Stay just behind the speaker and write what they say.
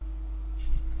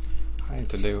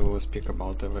Today we will speak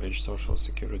about average social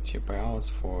security payouts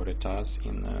for retirees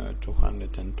in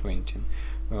 2020.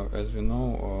 As we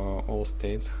know, all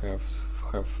states have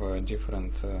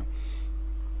different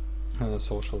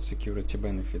social security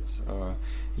benefits.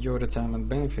 Your retirement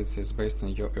benefits is based on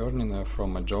your earning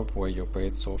from a job where you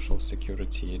paid social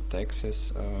security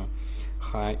taxes.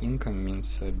 High income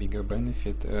means a bigger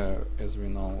benefit. As we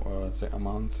know, the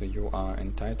amount you are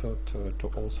entitled to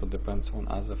also depends on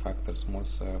other factors,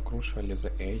 most crucially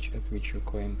the age at which you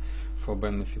claim for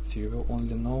benefits. You will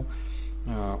only know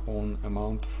on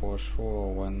amount for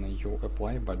sure when you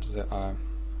apply, but there are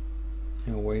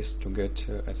ways to get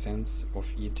a sense of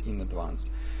it in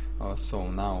advance. So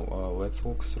now let's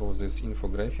walk through this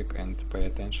infographic and pay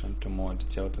attention to more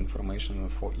detailed information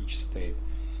for each state.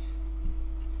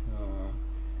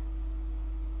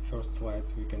 First slide,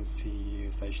 we can see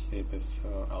such state as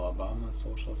Alabama.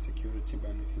 Social security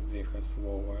benefits they has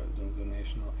lower than the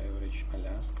national average.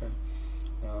 Alaska,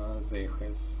 they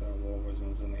has lower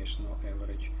than the national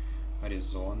average.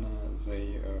 Arizona,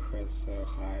 they has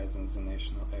higher than the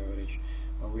national average.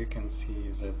 We can see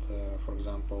that, for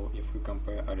example, if we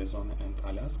compare Arizona and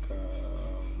Alaska,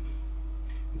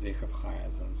 they have higher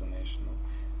than the national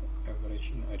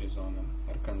average in Arizona.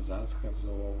 Arkansas have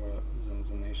lower than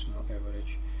the national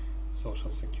average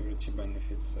social security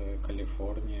benefits.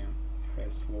 California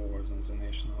has lower than the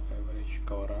national average.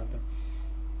 Colorado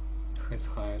has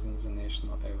higher than the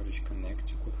national average.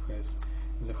 Connecticut has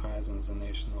the higher than the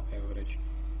national average.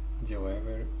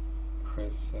 Delaware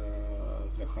has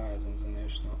the higher than the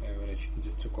national average.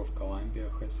 District of Columbia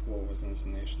has lower than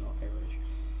the national average.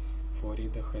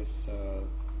 Florida has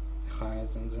higher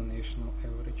than the national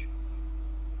average.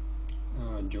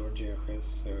 Georgia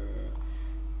has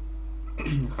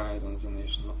higher than the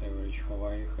national average.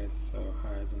 Hawaii has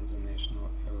higher than the national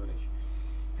average.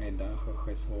 Idaho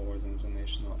has lower than the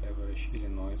national average.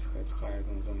 Illinois has higher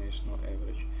than the national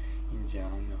average.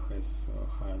 Indiana has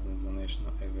higher than the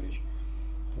national average.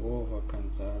 Iowa,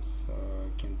 Kansas,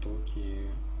 Kentucky,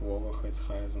 Iowa has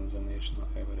higher than the national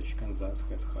average. Kansas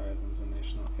has higher than the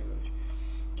national average.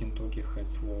 Kentucky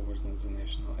has lower than the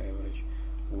national average.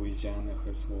 Louisiana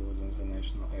has lower than the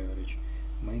national average.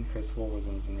 Maine has lower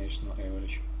than the national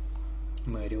average.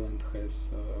 Maryland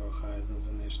has higher than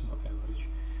the national average.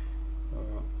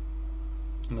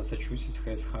 Massachusetts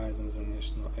has higher than the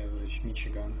national average.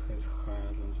 Michigan has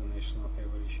higher than the national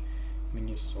average.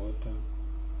 Minnesota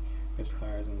has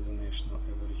higher than the national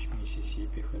average.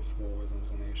 Mississippi has lower than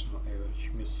the national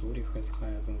average. Missouri has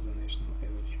higher than the national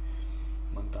average.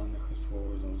 Montana has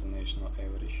lower than the national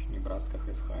average. Nebraska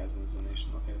has higher than the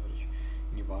national average.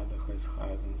 Nevada has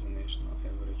higher than the national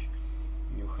average.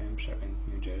 New Hampshire and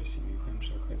New Jersey. New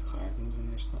Hampshire has higher than the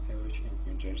national average, and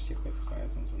New Jersey has higher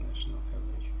than the national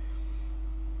average.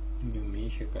 New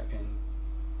Mexico and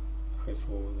has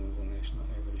lower than the national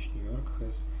average. New York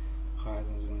has higher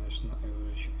than the national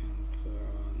average,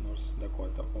 and North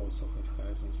Dakota also has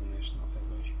higher than the national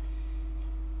average.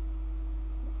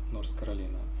 North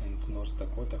Carolina and North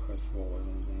Dakota has lower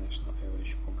than the national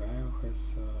average. Ohio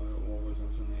has lower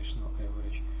than the national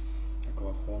average.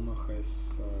 Oklahoma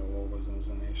has lower than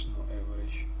the national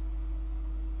average.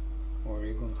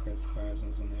 Oregon has higher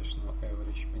than the national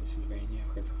average. Pennsylvania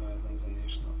has higher than the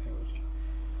national average.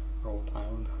 Rhode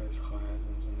Island has higher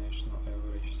than the national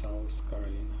average. South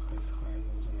Carolina has higher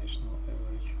than the national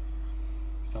average.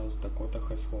 South Dakota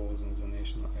has lower than the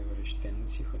national average.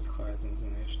 Tennessee has higher than the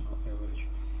national average.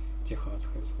 Texas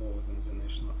has lower than the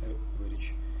national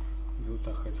average.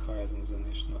 Utah has higher than the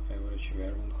national average.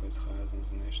 Vermont has higher than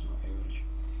the national average.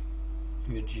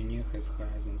 Virginia has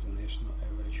higher than the national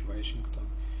average. Washington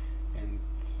and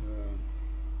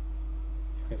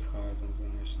has higher than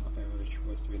the national average.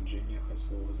 West Virginia has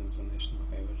lower than the national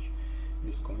average.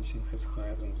 Wisconsin has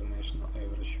higher than the national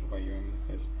average. Wyoming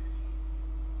has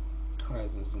higher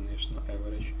than the national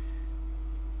average.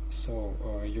 So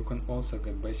you can also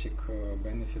get basic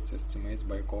benefits estimates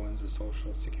by calling the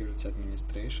Social Security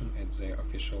Administration at their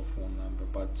official phone number,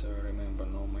 but remember,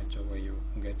 no matter where you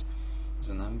get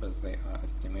the numbers, they are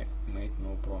estimate,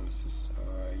 no promises.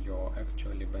 Your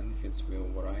actual benefits will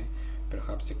vary,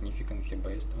 perhaps significantly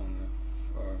based on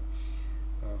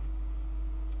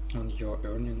your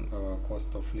earning,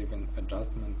 cost of living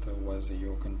adjustment, whether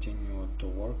you continue to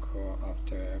work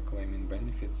after claiming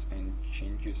benefits, and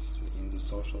changes in the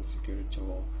Social Security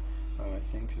law.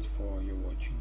 Thank you for your watching.